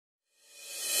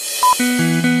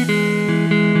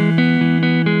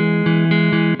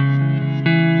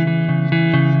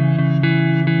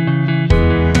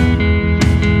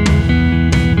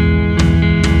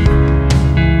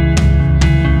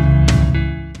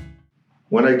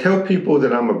When I tell people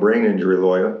that I'm a brain injury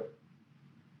lawyer,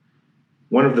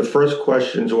 one of the first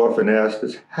questions often asked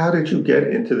is, how did you get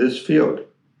into this field?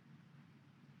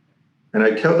 And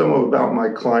I tell them about my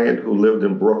client who lived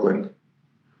in Brooklyn,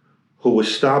 who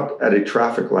was stopped at a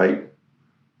traffic light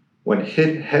when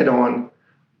hit head on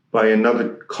by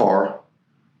another car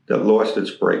that lost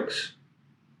its brakes.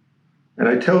 And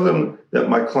I tell them that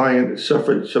my client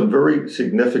suffered some very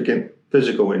significant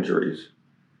physical injuries,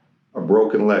 a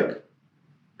broken leg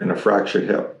and a fractured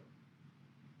hip.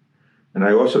 And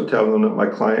I also tell them that my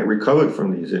client recovered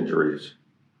from these injuries,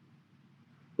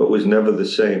 but was never the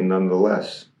same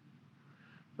nonetheless.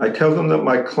 I tell them that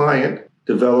my client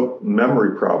developed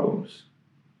memory problems,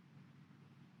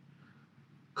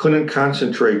 couldn't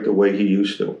concentrate the way he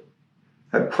used to,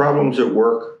 had problems at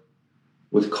work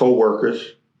with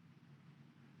coworkers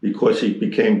because he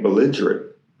became belligerent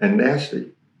and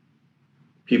nasty.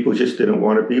 People just didn't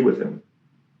want to be with him.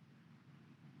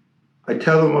 I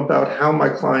tell them about how my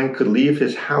client could leave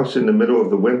his house in the middle of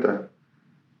the winter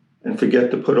and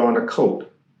forget to put on a coat.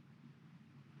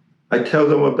 I tell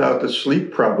them about the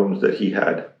sleep problems that he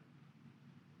had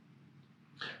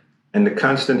and the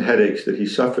constant headaches that he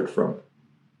suffered from.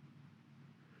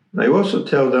 And I also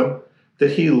tell them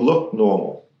that he looked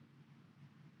normal.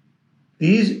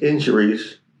 These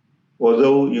injuries,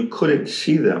 although you couldn't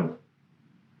see them,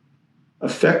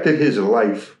 affected his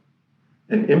life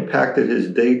and impacted his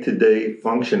day-to-day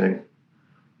functioning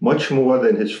much more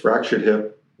than his fractured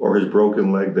hip or his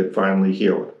broken leg that finally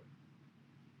healed.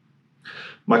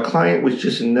 My client was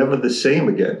just never the same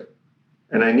again,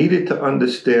 and I needed to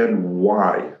understand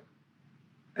why.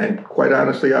 And quite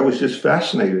honestly, I was just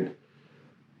fascinated.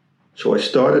 So I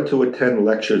started to attend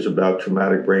lectures about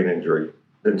traumatic brain injury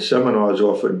and seminars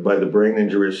offered by the Brain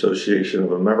Injury Association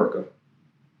of America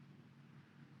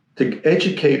to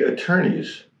educate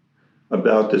attorneys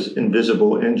about this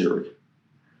invisible injury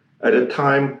at a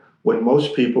time when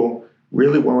most people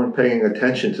really weren't paying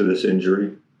attention to this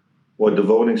injury or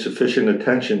devoting sufficient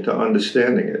attention to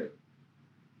understanding it.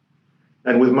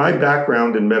 And with my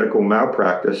background in medical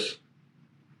malpractice,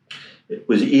 it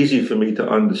was easy for me to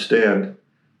understand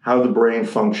how the brain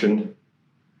functioned,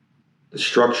 the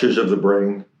structures of the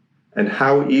brain, and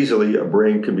how easily a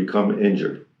brain can become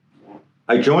injured.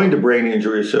 I joined the Brain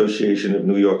Injury Association of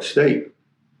New York State,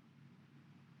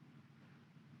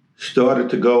 started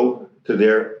to go to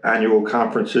their annual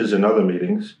conferences and other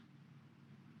meetings,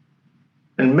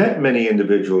 and met many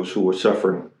individuals who were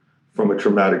suffering from a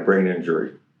traumatic brain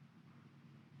injury,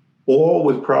 all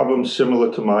with problems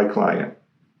similar to my client.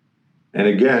 And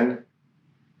again,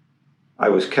 I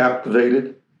was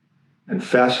captivated and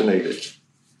fascinated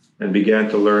and began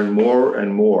to learn more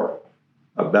and more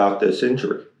about this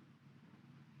injury.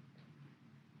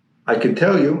 I can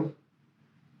tell you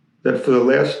that for the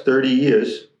last 30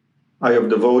 years, I have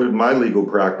devoted my legal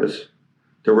practice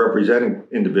to representing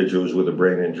individuals with a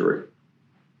brain injury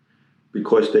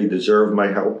because they deserve my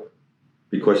help,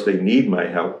 because they need my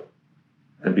help,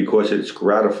 and because it's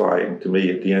gratifying to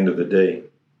me at the end of the day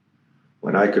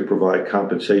when I could provide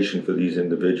compensation for these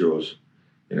individuals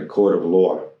in a court of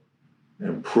law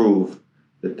and prove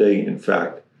that they, in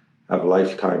fact, have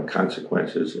lifetime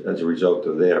consequences as a result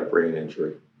of their brain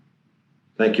injury.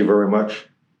 Thank you very much.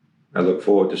 I look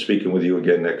forward to speaking with you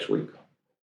again next week.